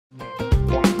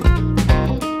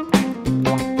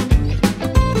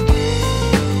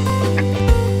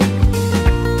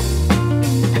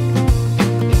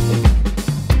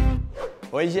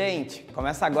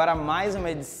Começa agora mais uma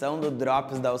edição do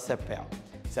Drops da UCPel.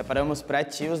 Separamos para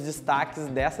ti os destaques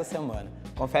dessa semana.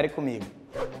 Confere comigo.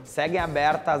 Seguem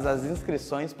abertas as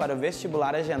inscrições para o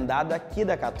Vestibular Agendado aqui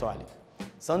da Católica.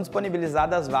 São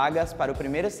disponibilizadas vagas para o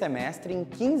primeiro semestre em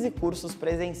 15 cursos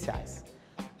presenciais.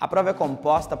 A prova é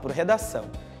composta por redação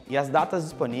e as datas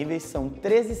disponíveis são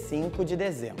 13 e 5 de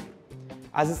dezembro.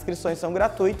 As inscrições são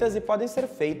gratuitas e podem ser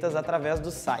feitas através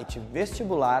do site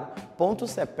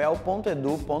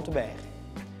vestibular.ucpel.edu.br.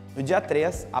 No dia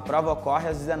 3, a prova ocorre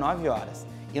às 19 horas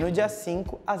e no dia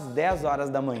 5, às 10 horas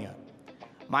da manhã.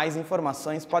 Mais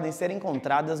informações podem ser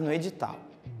encontradas no edital.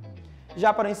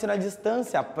 Já para o ensino à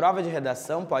distância, a prova de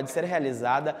redação pode ser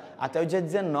realizada até o dia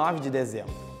 19 de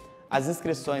dezembro. As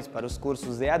inscrições para os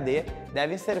cursos EAD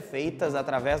devem ser feitas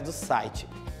através do site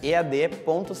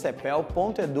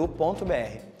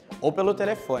ead.ucpel.edu.br ou pelo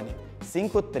telefone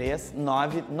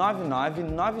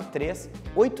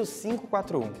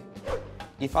 53999938541.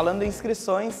 E falando em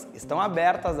inscrições, estão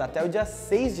abertas até o dia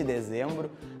 6 de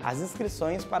dezembro as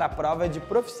inscrições para a Prova de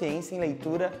Proficiência em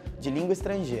Leitura de Língua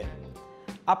Estrangeira.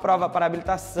 A prova para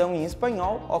habilitação em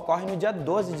espanhol ocorre no dia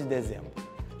 12 de dezembro.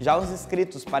 Já os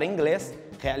inscritos para inglês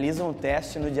realizam o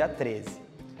teste no dia 13.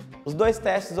 Os dois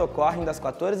testes ocorrem das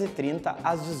 14h30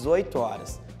 às 18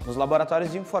 horas, nos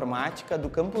laboratórios de informática do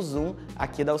Campus 1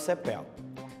 aqui da UCPel.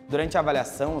 Durante a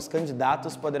avaliação, os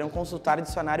candidatos poderão consultar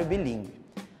dicionário bilíngue.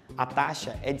 A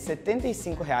taxa é de R$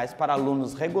 75 para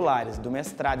alunos regulares do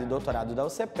mestrado e doutorado da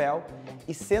UCPel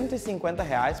e R$ 150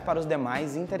 para os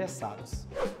demais interessados.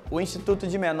 O Instituto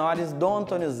de Menores do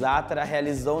Antônio Zattera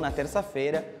realizou na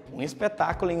terça-feira um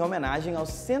espetáculo em homenagem aos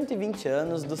 120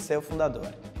 anos do seu fundador.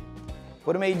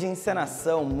 Por meio de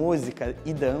encenação, música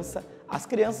e dança, as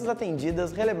crianças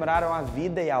atendidas relembraram a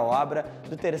vida e a obra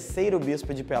do terceiro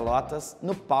bispo de Pelotas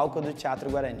no palco do Teatro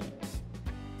Guarani.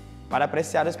 Para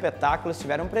apreciar o espetáculo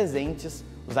estiveram presentes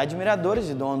os admiradores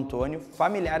de Dom Antônio,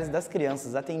 familiares das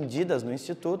crianças atendidas no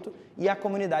Instituto e a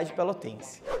comunidade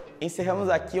pelotense. Encerramos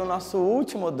aqui o nosso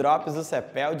último Drops do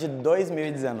UCPel de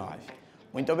 2019.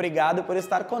 Muito obrigado por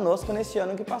estar conosco neste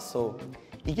ano que passou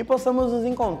e que possamos nos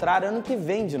encontrar ano que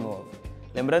vem de novo.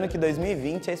 Lembrando que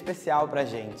 2020 é especial pra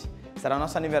gente, será o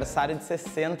nosso aniversário de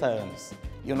 60 anos.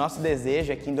 E o nosso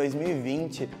desejo é que em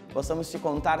 2020 possamos te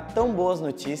contar tão boas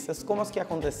notícias como as que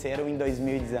aconteceram em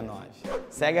 2019.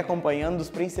 Segue acompanhando os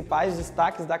principais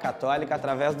destaques da Católica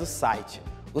através do site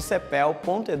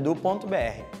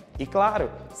ucpel.edu.br. E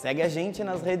claro, segue a gente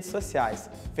nas redes sociais,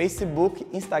 Facebook,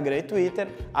 Instagram e Twitter,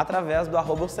 através do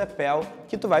 @UCPel,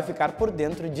 que tu vai ficar por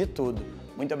dentro de tudo.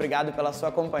 Muito obrigado pela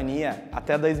sua companhia,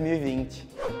 até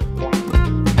 2020!